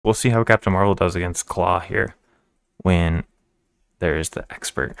We'll see how Captain Marvel does against Claw here when there's the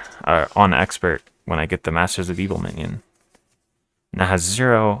expert, on expert when I get the Masters of Evil minion. Now has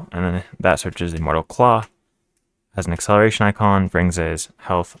 0, and then that searches Immortal Claw. Has an acceleration icon, brings his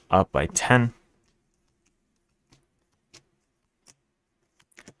health up by 10.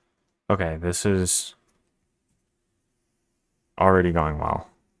 Okay, this is already going well.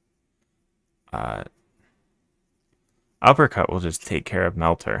 Uppercut will just take care of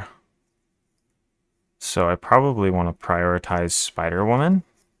Melter. So I probably want to prioritize Spider-Woman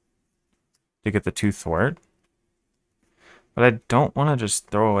to get the 2 thwart. But I don't want to just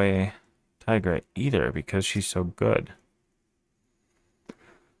throw away Tigra either because she's so good.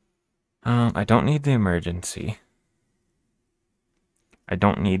 I don't need the emergency. I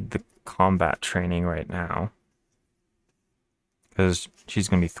don't need the combat training right now because she's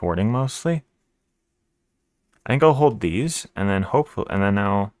going to be thwarting mostly. I think I'll hold these and then hopefully, and then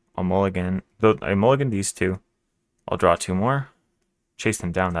now I'll mulligan. I mulligan these 2. I'll draw 2 more. Chase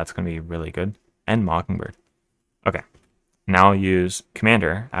them down. That's going to be really good. And Mockingbird. Okay. Now I'll use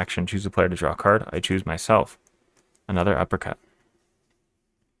Commander. Action. Choose a player to draw a card. I choose myself. Another uppercut.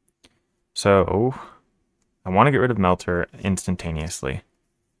 So I want to get rid of Melter instantaneously.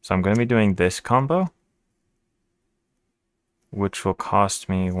 So I'm going to be doing this combo, which will cost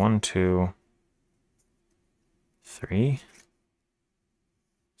me 1, 2, 3.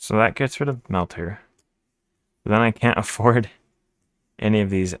 So that gets rid of Melter. But then I can't afford any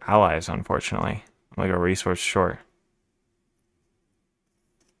of these allies, unfortunately. I'm like a resource short.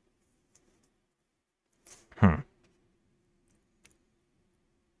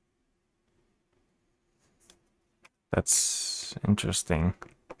 That's interesting.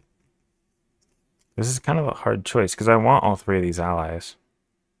 This is kind of a hard choice because I want all 3 of these allies.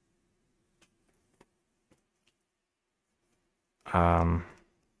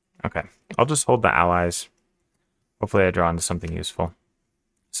 Okay, I'll just hold the allies. Hopefully I draw into something useful.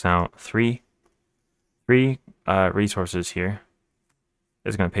 So now three resources here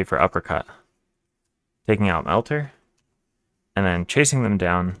is going to pay for uppercut. Taking out Melter, and then chasing them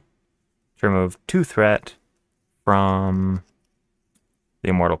down to remove 2 threat from the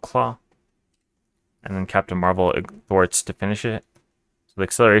Immortal Claw. And then Captain Marvel thwarts to finish it. So the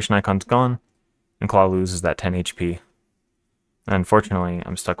acceleration icon's gone, and Claw loses that 10 HP. And unfortunately,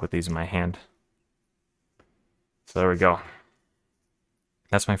 I'm stuck with these in my hand. So there we go.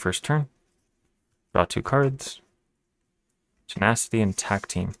 That's my first turn. Draw 2 cards. Tenacity and Tack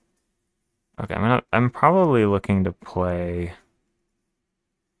Team. Okay, I'm probably looking to play.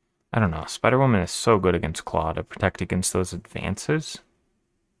 I don't know. Spider-Woman is so good against Claw to protect against those advances.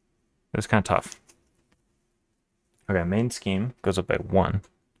 It's kind of tough. Okay, main scheme goes up by 1.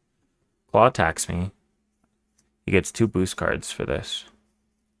 Claw attacks me. He gets 2 boost cards for this.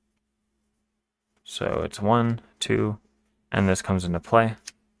 So it's 1, 2, and this comes into play.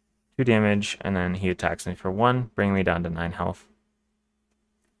 2 damage, and then he attacks me for 1, bringing me down to 9 health.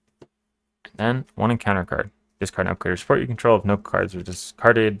 And then 1 encounter card. Discard an upgrade or support you control. If no cards are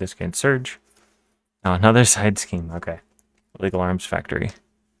discarded, this gains surge. Now another side scheme. Okay. Illegal Arms Factory.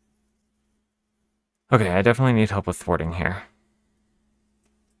 Okay, I definitely need help with thwarting here.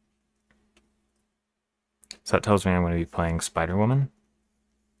 So that tells me I'm going to be playing Spider-Woman.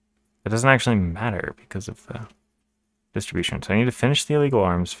 It doesn't actually matter because of the distribution. So I need to finish the Illegal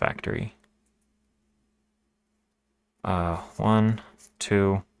Arms Factory. 1,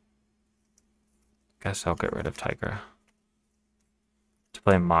 2. Guess I'll get rid of Tigra. To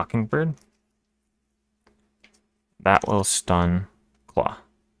play Mockingbird. That will stun Claw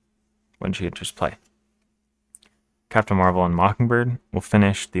when she enters play. Captain Marvel and Mockingbird will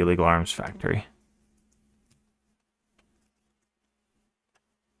finish the Illegal Arms Factory.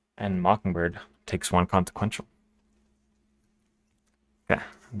 And Mockingbird takes 1 consequential. Okay,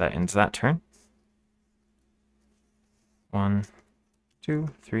 that ends that turn. 1, 2,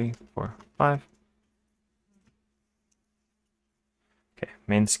 3, 4, 5. Okay,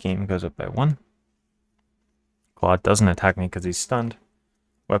 main scheme goes up by 1. Claw doesn't attack me because he's stunned.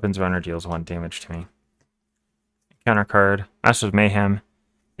 Weapons runner deals 1 damage to me. Counter card, Masters of Mayhem.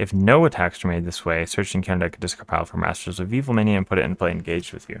 If no attacks are made this way, search the encounter deck a discard pile for Masters of Evil minion and put it in play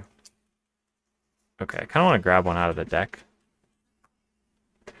engaged with you. Okay, I kind of want to grab one out of the deck.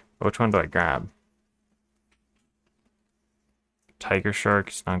 But which one do I grab? Tiger Shark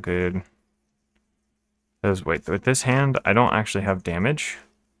is not good. Because, wait, with this hand, I don't actually have damage.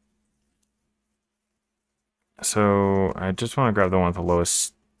 So, I just want to grab the one with the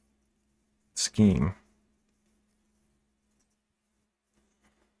lowest scheme.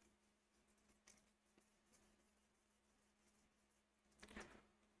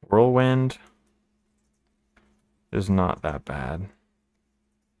 Whirlwind is not that bad.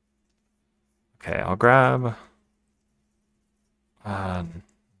 Okay, I'll grab... no.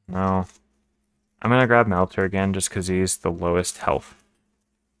 I'm gonna grab Melter again just because he's the lowest health.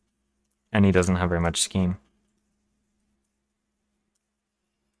 And he doesn't have very much scheme.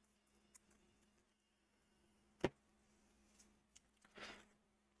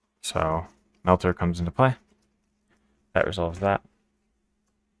 So, Melter comes into play. That resolves that.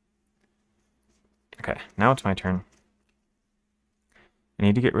 Okay, now it's my turn. I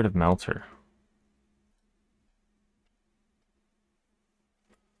need to get rid of Melter.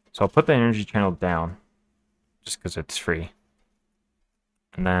 So I'll put the energy channel down, just because it's free.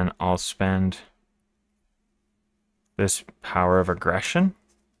 And then I'll spend this power of aggression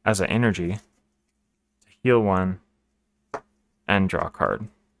as an energy to heal one and draw a card.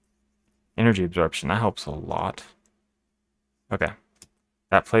 Energy absorption, that helps a lot. Okay.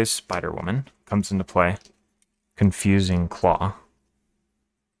 That plays Spider Woman, comes into play. Confusing Claw.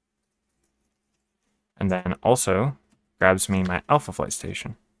 And then also grabs me my Alpha Flight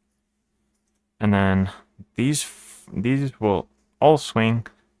Station. And then these will all swing,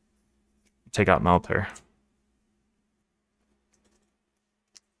 take out Melter.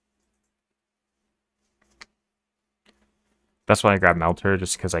 That's why I grab Melter,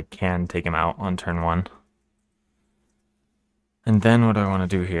 just because I can take him out on turn 1. And then what do I want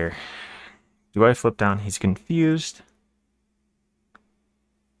to do here? Do I flip down? He's confused.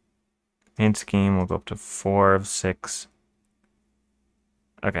 Main scheme will go up to 4 of 6.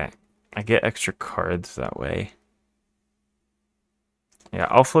 Okay, I get extra cards that way. Yeah,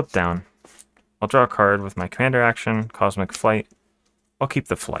 I'll flip down. I'll draw a card with my commander action, Cosmic Flight. I'll keep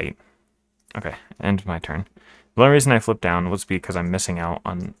the flight. Okay, end my turn. The only reason I flipped down was because I'm missing out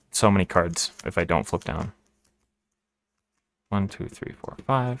on so many cards if I don't flip down. 1, 2, 3, 4,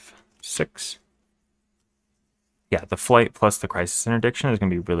 5, 6. Yeah, the flight plus the crisis interdiction is going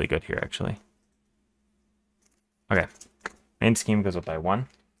to be really good here, actually. Okay, main scheme goes up by 1.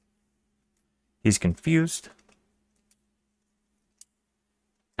 He's confused.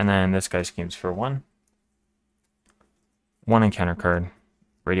 And then this guy schemes for 1. 1 encounter card,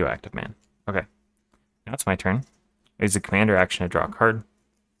 Radioactive Man. Okay, now it's my turn. It's a commander action to draw a card.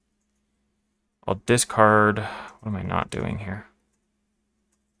 I'll discard... What am I not doing here?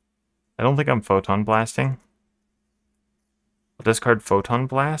 I don't think I'm Photon Blasting. I'll discard Photon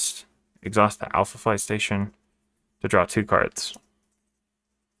Blast, exhaust the Alpha Flight Station to draw 2 cards.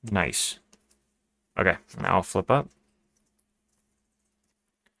 Nice. Okay, now I'll flip up.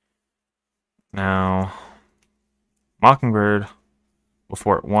 Now, Mockingbird will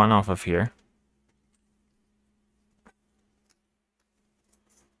fort 1 off of here.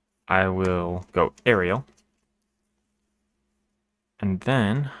 I will go Aerial. And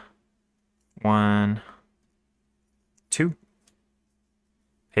then 1, 2.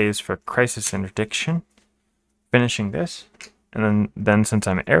 Pays for Crisis Interdiction. Finishing this. And then since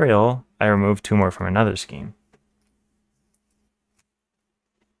I'm Aerial, I remove 2 more from another scheme.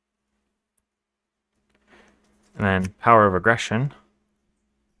 And then Power of Aggression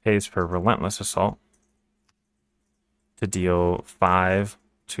pays for Relentless Assault to deal 5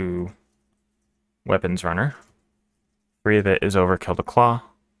 to Weapons Runner. 3 of it is Overkill to Claw.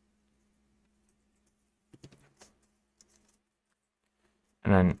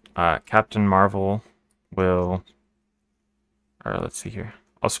 And then Captain Marvel will... Or let's see here.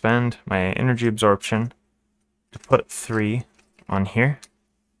 I'll spend my energy absorption to put 3 on here.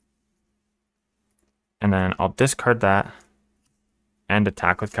 And then I'll discard that and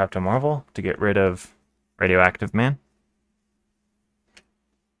attack with Captain Marvel to get rid of Radioactive Man.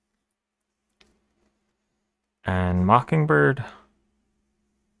 And Mockingbird...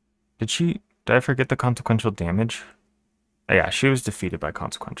 Did I forget the consequential damage? Oh, yeah, she was defeated by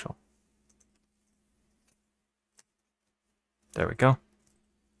consequential. There we go.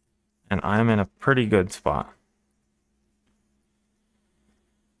 And I'm in a pretty good spot.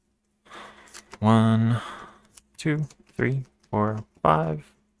 1, 2, 3, 4,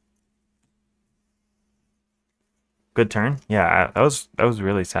 5. Good turn. Yeah, that was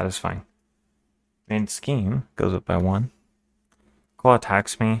really satisfying. Main scheme goes up by 1. Claw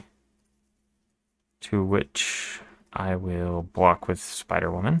attacks me, to which I will block with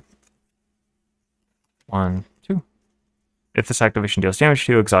Spider-Woman. 1, 2. If this activation deals damage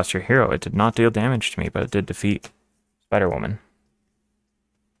to you, exhaust your hero. It did not deal damage to me, but it did defeat Spider-Woman.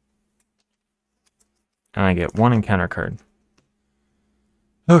 And I get 1 encounter card.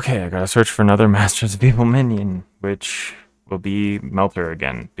 Okay, I gotta search for another Masters of Evil minion, which will be Melter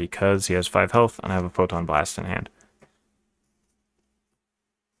again, because he has 5 health and I have a Photon Blast in hand.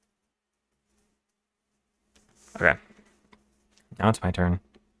 Okay. Now it's my turn.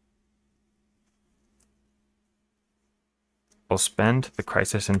 I'll spend the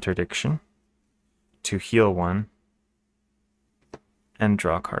Crisis Interdiction to heal one and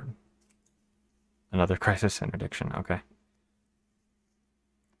draw a card. Another Crisis Interdiction, okay.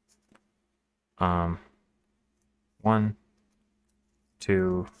 1,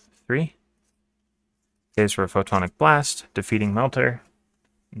 2, 3. Pays for a Photonic Blast, defeating Melter,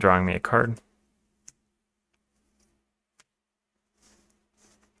 drawing me a card.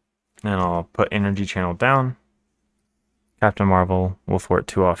 And I'll put Energy Channel down. Captain Marvel will thwart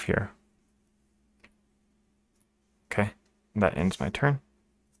 2 off here. Okay, that ends my turn.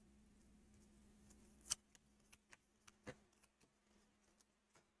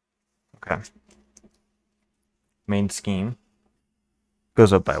 Okay. Main scheme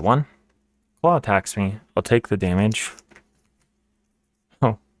goes up by 1. Claw attacks me. I'll take the damage.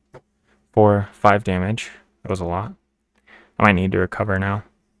 Oh, 4, 5 damage. That was a lot. I might need to recover now.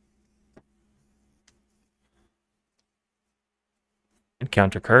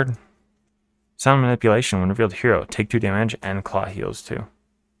 Encounter card. Sound Manipulation. When revealed hero, take 2 damage and Claw heals 2.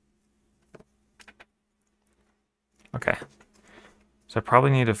 Okay. So I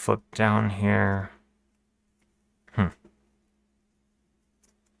probably need to flip down here.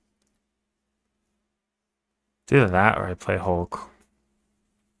 It's either that or I play Hulk.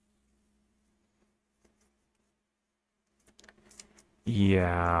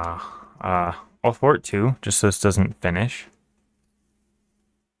 Yeah. I'll thwart 2, just so this doesn't finish.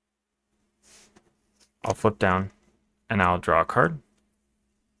 I'll flip down, and I'll draw a card.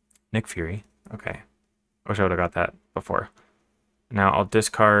 Nick Fury. Okay. Wish I would have got that before. Now I'll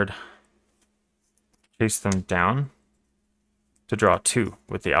discard, chase them down to draw 2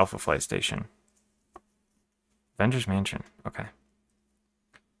 with the Alpha Flight Station. Avengers Mansion. Okay.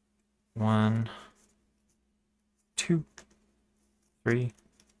 1, 2, 3,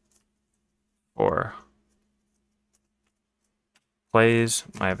 4. Plays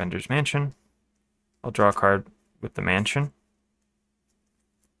my Avengers Mansion. I'll draw a card with the mansion.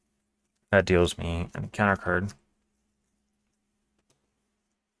 That deals me an encounter card.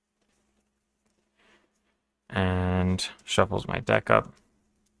 And shuffles my deck up.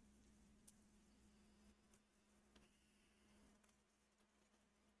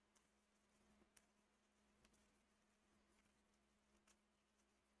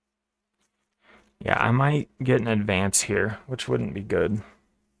 Yeah, I might get an advance here, which wouldn't be good.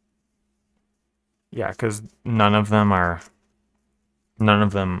 Yeah, because none of them are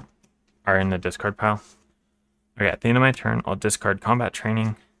in the discard pile. Okay, at the end of my turn, I'll discard Combat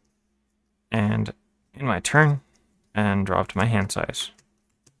Training and in my turn and draw up to my hand size.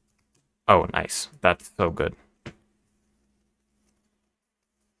 Oh, nice. That's so good.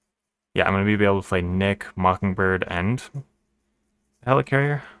 Yeah, I'm going to be able to play Nick, Mockingbird, and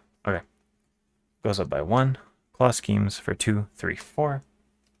Helicarrier. Okay. Goes up by 1. Claw Schemes for 2, 3, 4.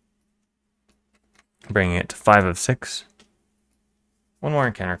 Bringing it to 5 of 6. 1 more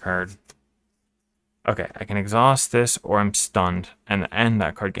encounter card. Okay, I can exhaust this or I'm stunned, and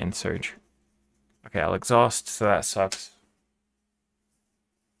that card gains Surge. Okay, I'll exhaust, so that sucks.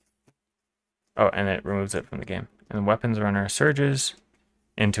 Oh, and it removes it from the game. And the Weapons Runner surges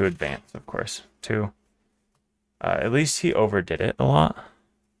into advance, of course, 2. At least he overdid it a lot.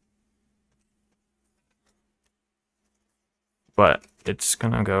 But it's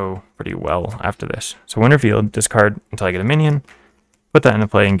gonna go pretty well after this. So Winter Field, discard until I get a minion. Put that into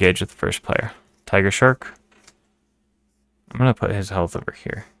play, engage with the first player. Tiger Shark. I'm gonna put his health over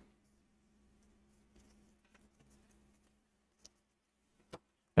here.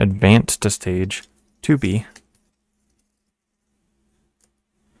 Advance to stage 2B.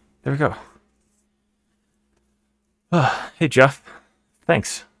 There we go. Hey Jeff,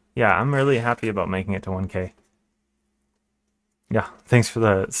 thanks. Yeah, I'm really happy about making it to 1K. Yeah, thanks for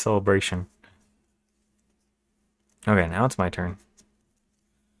the celebration. Okay, now it's my turn.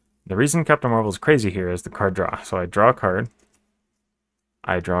 The reason Captain Marvel is crazy here is the card draw. So I draw a card.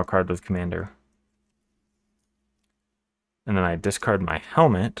 I draw a card with Commander. And then I discard my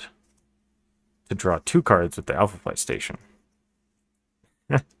helmet to draw 2 cards with the Alpha Flight Station.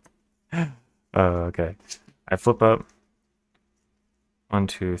 Okay. I flip up 1,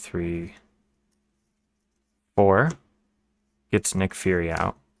 2, 3, 4. Gets Nick Fury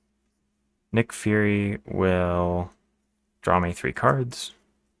out. Nick Fury will draw me 3 cards.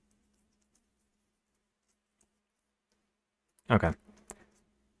 Okay. And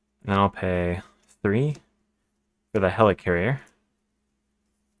then I'll pay 3 for the Helicarrier.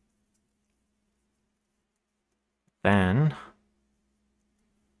 Then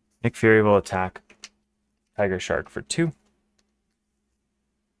Nick Fury will attack Tiger Shark for 2.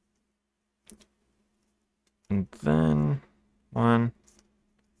 And then 1,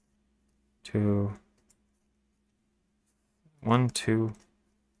 2, 1, 2.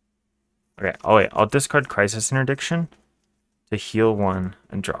 Okay, oh wait, I'll discard Crisis Interdiction to heal 1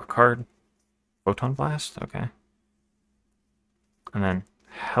 and draw a card. Photon Blast, okay. And then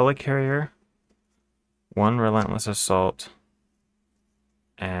Helicarrier, 1 Relentless Assault,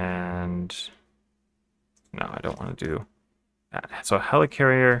 and no, I don't want to do that. So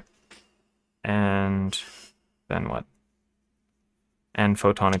Helicarrier, and then what? And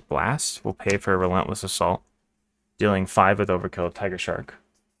Photonic Blast will pay for Relentless Assault, dealing 5 with Overkill Tiger Shark,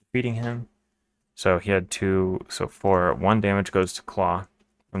 defeating him. So he had 2, so 4, 1 damage goes to Claw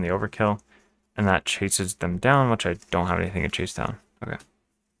from the Overkill, and that chases them down, which I don't have anything to chase down. Okay.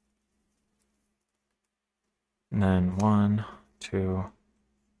 And then 1, 2,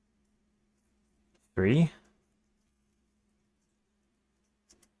 3.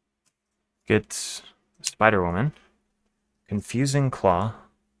 Gets Spider Woman, Confusing Claw,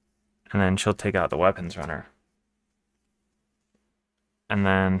 and then she'll take out the Weapons Runner. And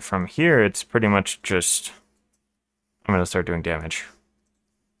then from here, it's pretty much just, I'm going to start doing damage.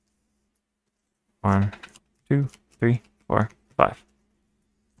 1, 2, 3, 4, 5.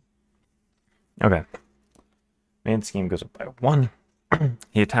 Okay. Main scheme goes up by 1.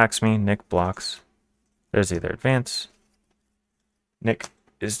 He attacks me. Nick blocks. There's either advance. Nick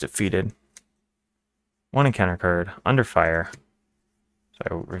is defeated. 1 encounter card. Under fire. So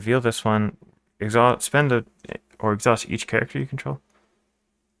I reveal this one. Exhaust each character you control.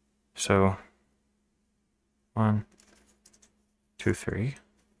 So 1, 2, 3.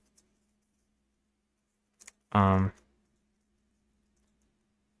 I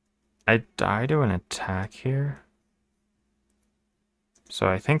die to an attack here. So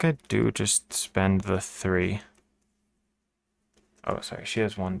I think I do just spend the 3. Oh, sorry, she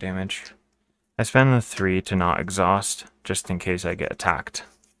has 1 damage. I spend the 3 to not exhaust, just in case I get attacked.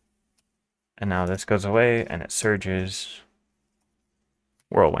 And now this goes away, and it surges.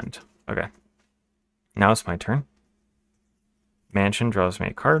 Whirlwind. Okay. Now it's my turn. Mansion draws me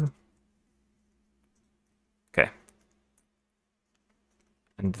a card. Okay.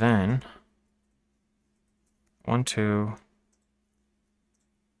 And then 1, 2.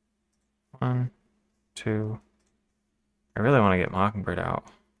 1, 2. I really want to get Mockingbird out.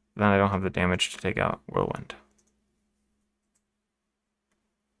 Then I don't have the damage to take out Whirlwind.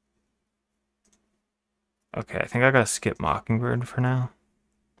 Okay, I think I gotta skip Mockingbird for now.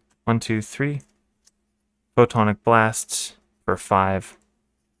 1, 2, 3. Photonic Blasts for 5.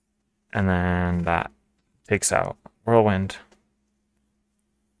 And then that takes out Whirlwind.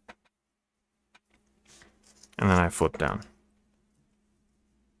 And then I flip down.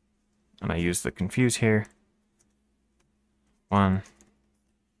 And I use the Confuse here. 1.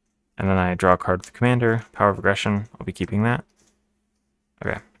 And then I draw a card with the commander. Power of Aggression. I'll be keeping that.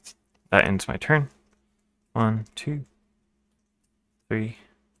 Okay. That ends my turn. 1, 2, 3,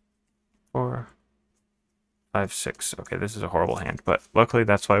 4, 5, 6. Okay, this is a horrible hand, but luckily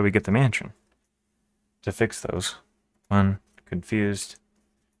that's why we get the mansion. To fix those. 1, Confused.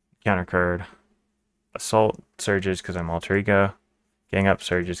 Counter card. Assault surges because I'm Alter Ego. Gang Up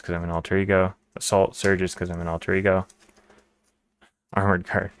surges because I'm an Alter Ego. Assault surges because I'm an Alter Ego. Armored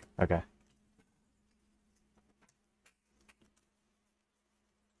card. Okay.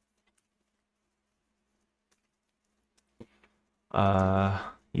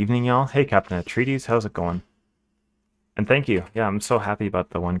 Evening, y'all. Hey, Captain of Treaties. How's it going? And thank you. Yeah, I'm so happy about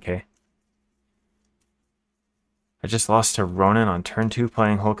the 1K. I just lost to Ronan on turn 2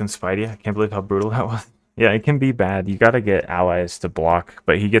 playing Hulk and Spidey. I can't believe how brutal that was. Yeah, it can be bad. You gotta get allies to block,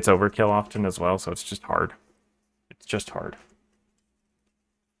 but he gets overkill often as well, so it's just hard. It's just hard.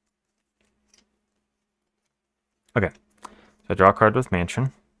 Okay, so I draw a card with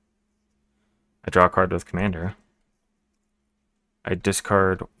Mansion. I draw a card with Commander. I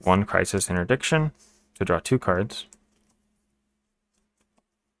discard 1 Crisis Interdiction to draw 2 cards.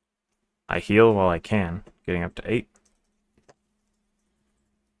 I heal while I can, getting up to 8.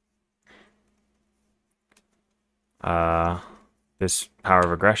 This Power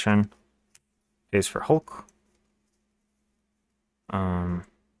of Aggression is for Hulk.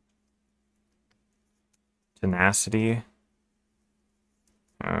 Tenacity.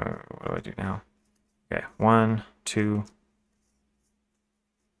 What do I do now? Okay, 1, 2.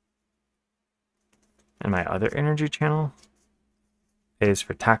 And my other energy channel is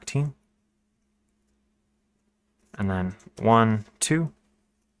for Tac Team. And then 1, 2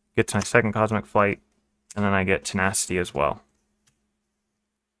 gets my second Cosmic Flight, and then I get Tenacity as well.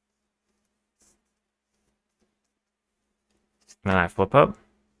 And then I flip up.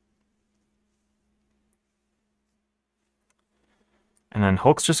 And then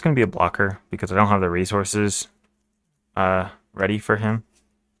Hulk's just going to be a blocker because I don't have the resources ready for him.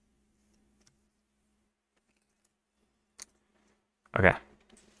 Okay.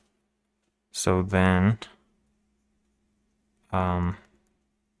 So then, how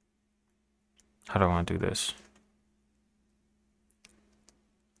do I want to do this?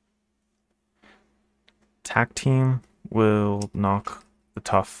 Attack team will knock the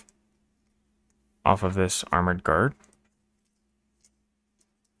tough off of this armored guard.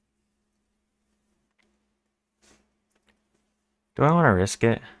 Do I want to risk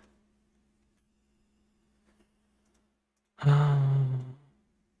it?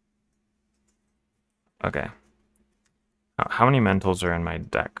 Okay. How many mentals are in my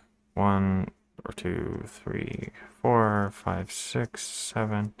deck? 1 or 2, 3, 4, 5, 6,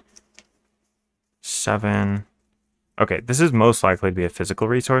 7. 7. Okay, this is most likely to be a physical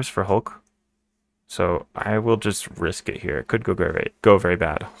resource for Hulk. So I will just risk it here. It could go very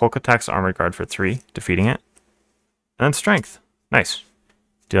bad. Hulk attacks Armored Guard for 3, defeating it. And then Strength. Nice.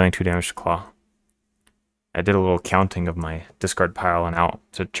 Dealing 2 damage to Claw. I did a little counting of my discard pile and out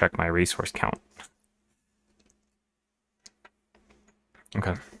to check my resource count.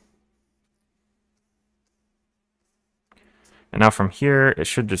 Okay. And now from here, it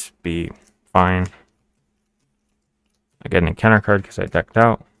should just be fine. I get an encounter card because I decked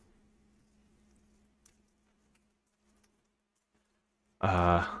out.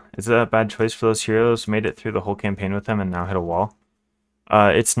 Is it a bad choice for those heroes? Made it through the whole campaign with them and now hit a wall?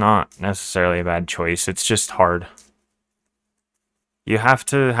 It's not necessarily a bad choice. It's just hard. You have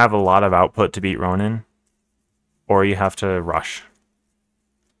to have a lot of output to beat Ronin, or you have to rush.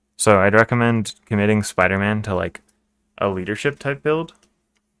 So I'd recommend committing Spider-Man to like a leadership type build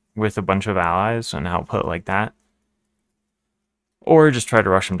with a bunch of allies and output like that. Or just try to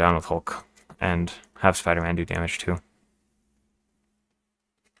rush him down with Hulk and have Spider-Man do damage too.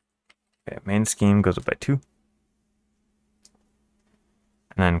 Okay, main scheme goes up by 2. And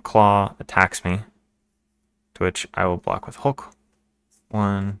then Claw attacks me, to which I will block with Hulk.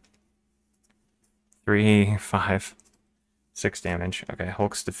 1, 3, 5, 6 damage. Okay,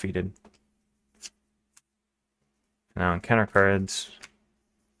 Hulk's defeated. Now encounter cards.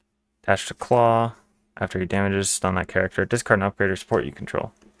 Attached to Claw. After he damages, stun that character. Discard an upgrade or support you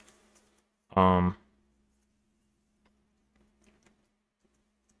control.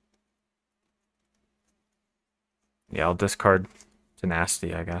 Yeah, I'll discard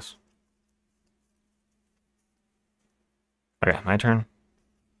Tenacity, I guess. Okay, my turn.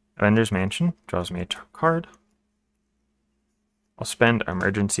 Avengers Mansion draws me a card. I'll spend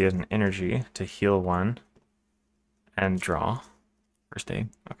Emergency as an energy to heal 1 and draw. First aid.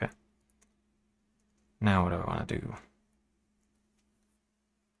 Okay. Now what do I want to do?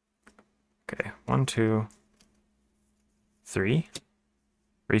 Okay, 1, 2, 3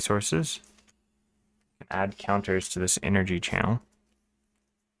 resources. Add counters to this energy channel.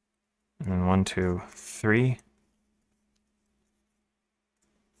 And then 1, 2, 3.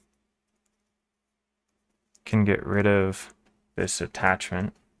 Can get rid of this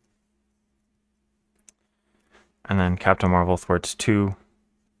attachment. And then Captain Marvel thwarts 2.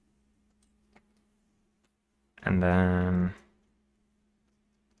 And then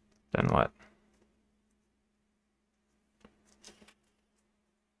what?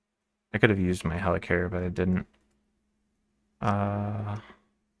 I could have used my helicarrier, but I didn't. Yeah,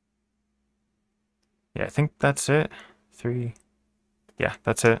 I think that's it. 3. Yeah,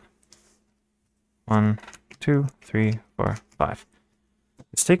 that's it. 1, 2, 3, 4, 5.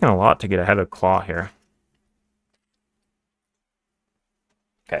 It's taken a lot to get ahead of Claw here.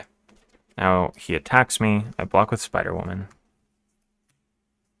 Okay. Now he attacks me. I block with Spider-Woman.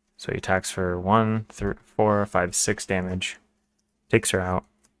 So he attacks for 1, 3, 4, 5, 6 damage. Takes her out.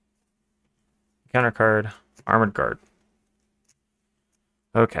 Counter card, Armored Guard.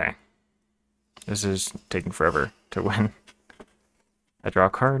 Okay. This is taking forever to win. I draw a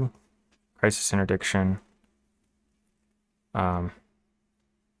card. Crisis Interdiction. Attack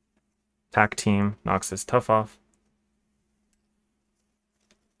team knocks this tough off.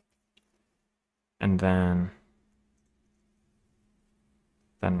 And then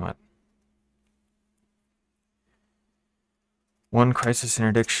what? 1 Crisis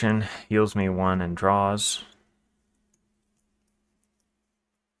Interdiction heals me 1 and draws.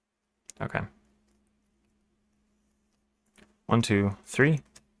 Okay. 1, 2, 3.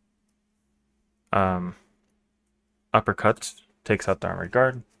 Uppercuts takes out the Armored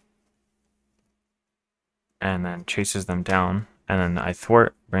Guard. And then chases them down. And then I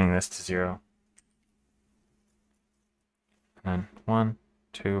thwart, bringing this to 0. And then 1,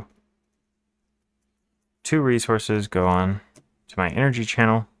 2. 2 resources go on to my energy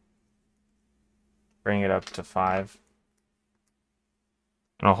channel. Bring it up to 5.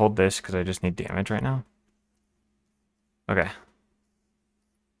 And I'll hold this because I just need damage right now. Okay.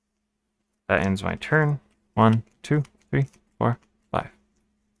 That ends my turn. 1, 2, 3, 4, 5.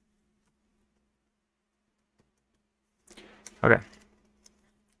 Okay.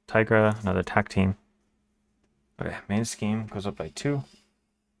 Tigra, another attack team. Okay, main scheme goes up by 2.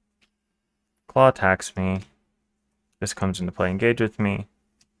 Claw attacks me. This comes into play, engage with me.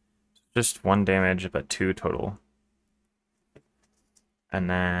 Just 1 damage, but 2 total. And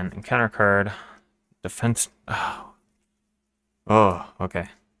then encounter card, defense. Oh, okay.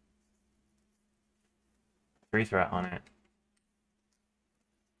 3 threat on it.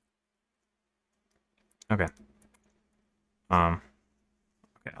 Okay.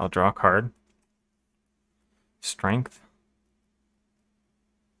 Okay, I'll draw a card. Strength.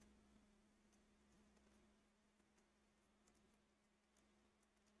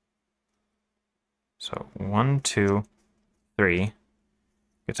 So 1, 2, 3.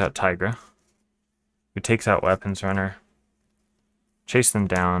 Gets out Tigra, who takes out Weapons Runner. Chase them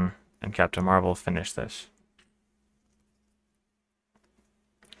down, and Captain Marvel finish this.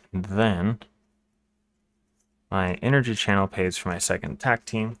 Then my energy channel pays for my second attack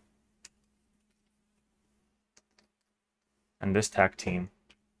team. And this attack team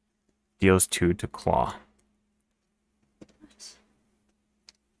deals 2 to Claw.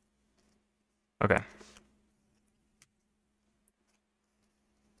 Okay.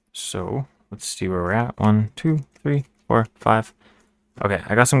 So let's see where we're at. 1, 2, 3, 4, 5. Okay,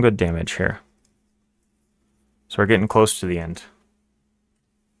 I got some good damage here. So we're getting close to the end.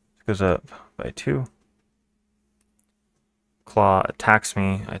 It goes up by 2. Claw attacks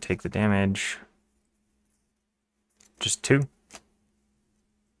me. I take the damage. Just 2.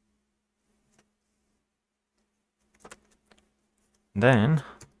 Then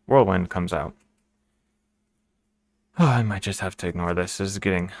Whirlwind comes out. Oh, I might just have to ignore this. This is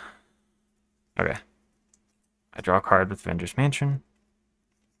getting... Okay. I draw a card with Avengers Mansion.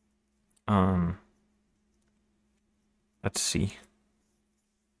 Let's see.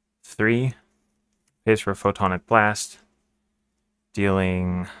 3 pays for a Photonic Blast,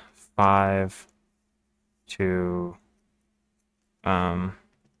 dealing 5 to...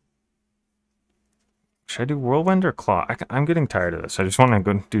 Should I do Whirlwind or Claw? I'm getting tired of this. I just want to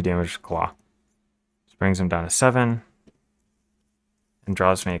go do damage to Claw. This brings him down to 7. And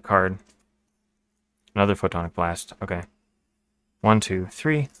draws me a card. Another Photonic Blast. Okay. 1, 2,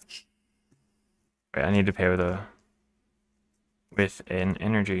 3. Wait, I need to pay with an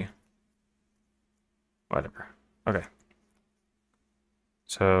energy. Whatever. Okay.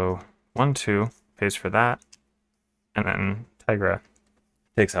 So 1, 2 pays for that. And then Tigra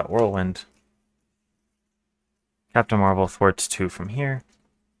takes out Whirlwind. Captain Marvel thwarts 2 from here.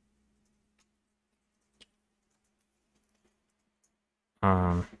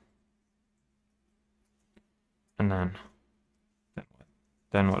 And then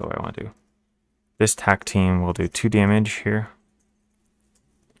what do I want to do? This attack team will do 2 damage here.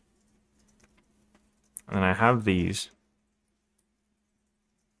 And then I have these.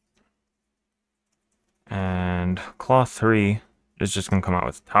 And Claw 3 is just going to come out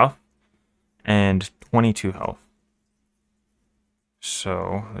with Tough and 22 health.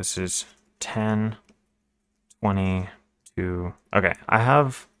 So this is 10, 22. Okay, I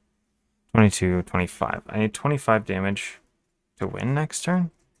have 22, 25. I need 25 damage to win next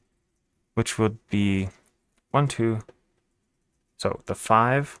turn, which would be 1, 2. So the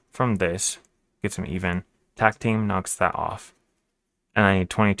 5 from this gets him even. Attack team knocks that off. And I need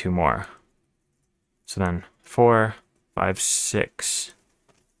 22 more. So then 4, 5, 6,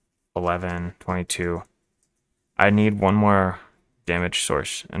 11, 22. I need 1 more damage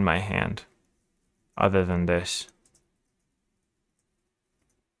source in my hand other than this.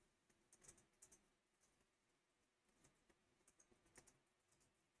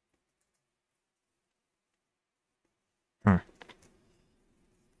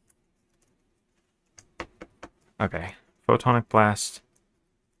 Okay, Photonic Blast,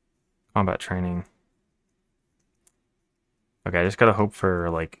 combat training. Okay, I just gotta hope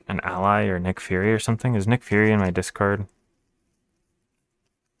for like an ally or Nick Fury or something. Is Nick Fury in my discard?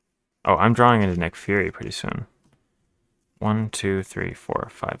 Oh, I'm drawing into Nick Fury pretty soon. 1, 2, 3, 4,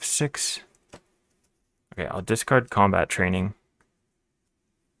 5, 6. Okay, I'll discard combat training.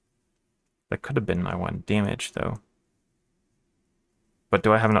 That could have been my 1 damage though. But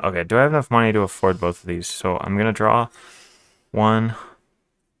do I have enough? Okay, do I have enough money to afford both of these? So I'm gonna draw 1,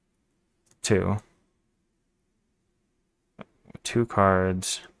 2. 2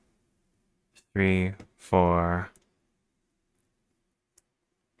 cards. 3, 4.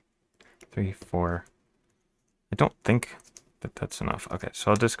 3, 4. I don't think that that's enough. Okay,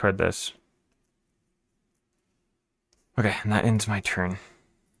 so I'll discard this. Okay, and that ends my turn.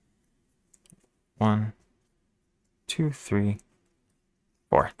 1, 2, 3,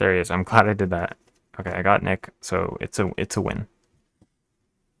 4. There he is. I'm glad I did that. Okay, I got Nick, so it's a win.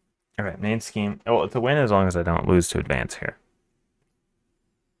 Okay, main scheme. Oh, it's a win as long as I don't lose to advance here.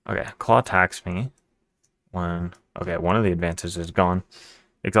 Okay, Claw attacks me. Okay, one of the advances is gone.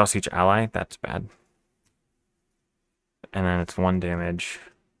 Exhaust each ally. That's bad. And then it's 1 damage.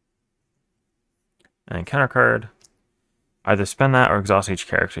 And then counter card. Either spend that or exhaust each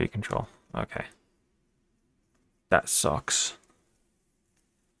character you control. Okay. That sucks.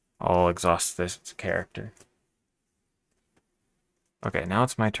 I'll exhaust this character. Okay, now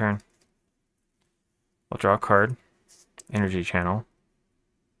it's my turn. I'll draw a card. Energy channel.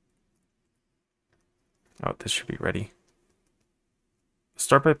 Oh, this should be ready.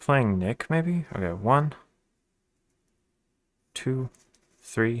 Start by playing Nick, maybe? Okay, 1, 2,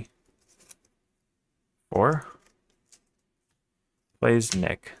 3, 4. Plays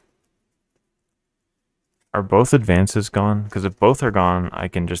Nick. Are both advances gone? Because if both are gone, I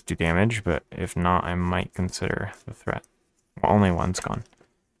can just do damage, but if not, I might consider the threat. Well, only one's gone.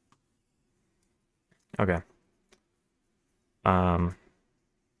 Okay.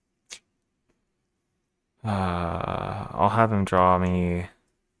 I'll have him draw me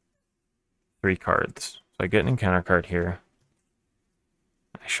 3 cards. So I get an encounter card here.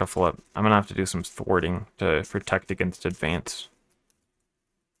 I shuffle up. I'm gonna have to do some thwarting to protect against advance.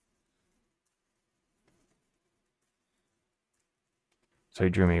 So he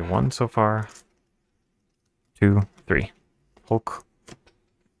drew me 1 so far. 2, 3. Hulk.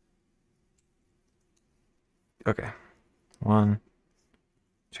 Okay. 1,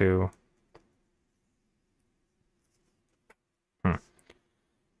 2.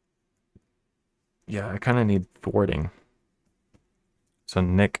 Yeah, I kind of need thwarting. So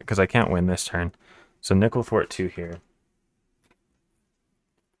Nick, because I can't win this turn. So Nick will thwart 2 here.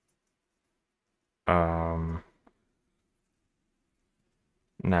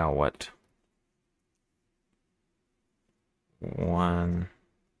 Now what? 1,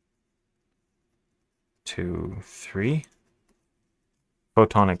 2, 3.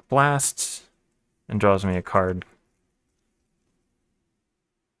 Photonic blasts and draws me a card.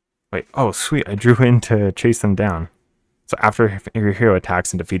 Wait, oh sweet, I drew in to chase them down. So after your hero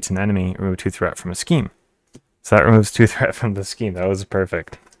attacks and defeats an enemy, remove 2 threat from a scheme. So that removes 2 threat from the scheme. That was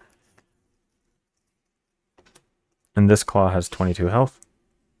perfect. And this claw has 22 health.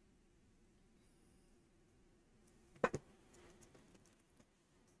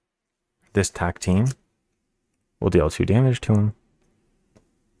 This tack team will deal 2 damage to him.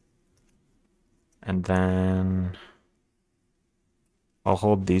 And then I'll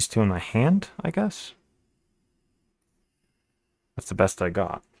hold these 2 in my hand, I guess. That's the best I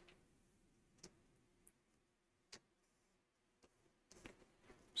got.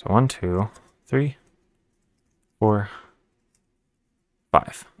 So 1, 2, 3, 4,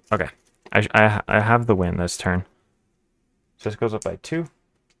 5. Okay. I have the win this turn. So this goes up by 2.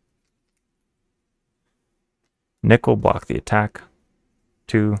 Nick will block the attack.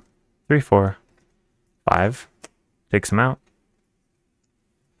 2, 3, 4, 5. Takes him out.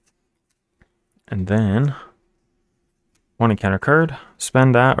 And then 1 encounter card.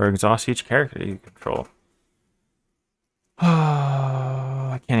 Spend that or exhaust each character you control. Oh,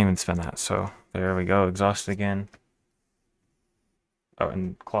 I can't even spend that. So there we go. Exhaust again. Oh,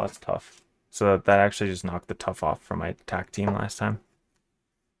 and Claw's tough. So that actually just knocked the tough off from my attack team last time.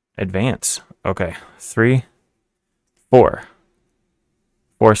 Advance. Okay. 3, 4.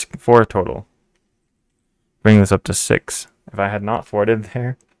 4 total. Bring this up to 6. If I had not thwarted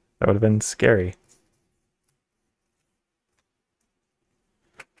there, that would have been scary.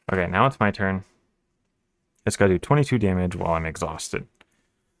 Okay, now it's my turn. It's got to do 22 damage while I'm exhausted.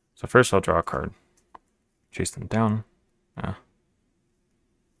 So first I'll draw a card. Chase them down.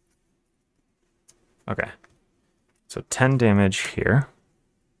 Okay. So 10 damage here.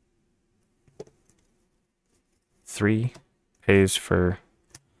 3 pays for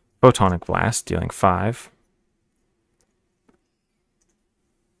Photonic Blast, dealing 5.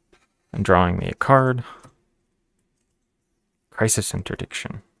 And drawing me a card. Crisis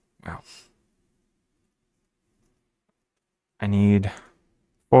Interdiction. Wow. I need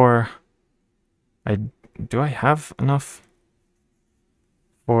 4. Do I have enough?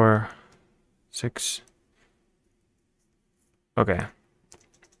 4, 6. Okay.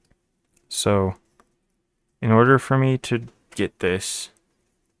 So, in order for me to get this.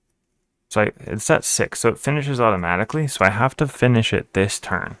 So it's at 6, so it finishes automatically, so I have to finish it this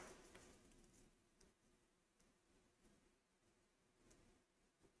turn.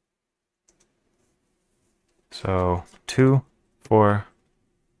 So 2, 4.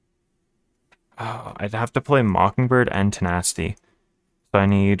 Oh, I'd have to play Mockingbird and Tenacity. So I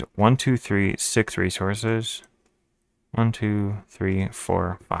need 1, 2, 3, 6 resources. 1, 2, 3,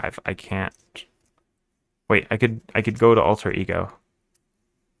 4, 5. I can't. Wait, I could go to Alter Ego.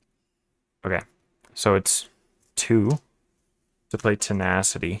 Okay, so it's 2 to play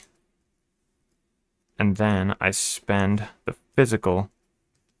Tenacity. And then I spend the physical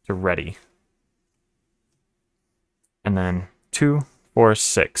to ready. And then 2, 4,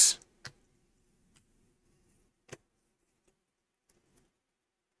 6.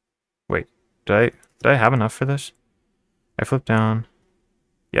 Wait, did I have enough for this? I flip down.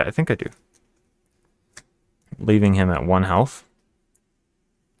 Yeah, I think I do. Leaving him at 1 health.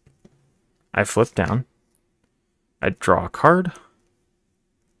 I flip down. I draw a card.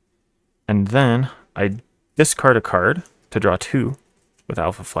 And then I discard a card to draw 2 with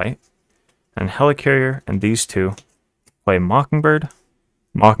Alpha Flight. And Helicarrier and these two play Mockingbird.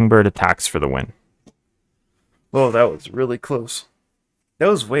 Mockingbird attacks for the win. Oh, that was really close. That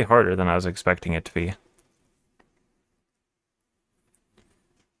was way harder than I was expecting it to be.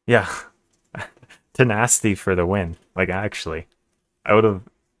 Yeah. Tenacity for the win. Like, actually. I would have...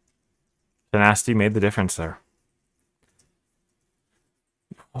 Tenacity made the difference there.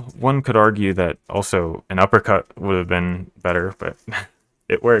 One could argue that also an uppercut would have been better, but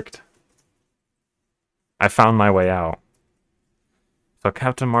it worked. I found my way out. So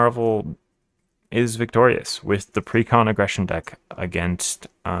Captain Marvel is victorious with the Precon aggression deck against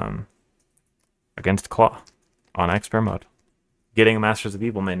KLAW on expert mode. Getting a Masters of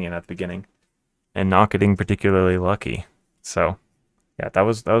Evil minion at the beginning and not getting particularly lucky. So yeah, that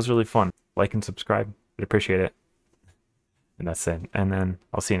was really fun. Like and subscribe. I'd appreciate it. And that's it. And then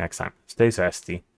I'll see you next time. Stay zesty.